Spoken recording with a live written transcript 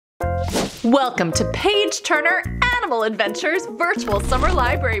Welcome to Page Turner Animal Adventures Virtual Summer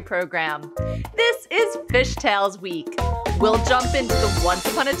Library Program. This is Fish Tales Week. We'll jump into the Once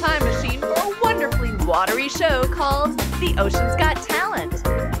Upon a Time machine for a wonderfully watery show called The Ocean's Got Talent.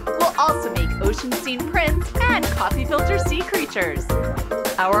 We'll also make ocean scene prints and coffee filter sea creatures.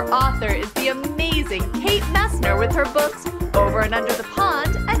 Our author is the amazing Kate Messner with her books Over and Under the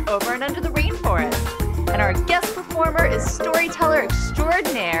Pond and Over and Under the Rainforest. And our guest performer is storyteller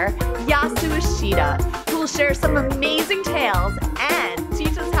extraordinaire Yasu Ishida, who will share some amazing tales and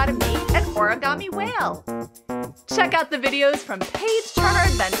teach us how to make an origami whale. Check out the videos from Page Turner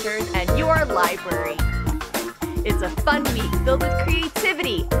Adventures and your library. It's a fun week filled with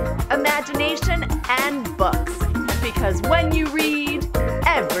creativity, imagination, and books. Because when you read,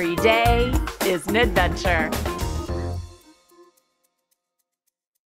 every day is an adventure.